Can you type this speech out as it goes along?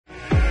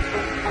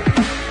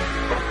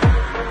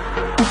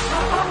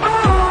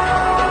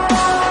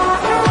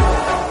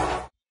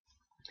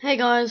Hey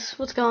guys,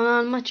 what's going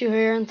on? Matthew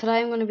here, and today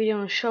I'm going to be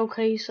doing a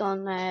showcase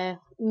on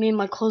me and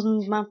my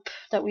cousin's map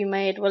that we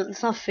made. Well,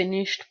 it's not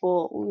finished,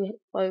 but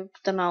I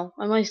don't know.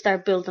 I might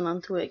start building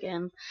onto it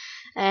again.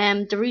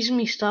 The reason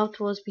we stopped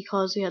was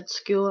because we had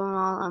school and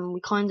all, and we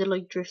kind of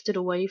like drifted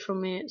away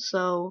from it.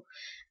 So,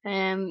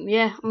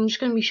 yeah, I'm just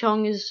going to be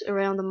showing you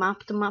around the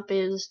map. The map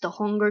is the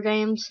Hunger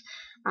Games,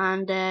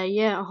 and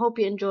yeah, I hope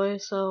you enjoy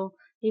it. So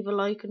leave a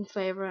like and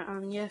favorite,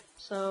 and yeah,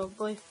 so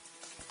bye.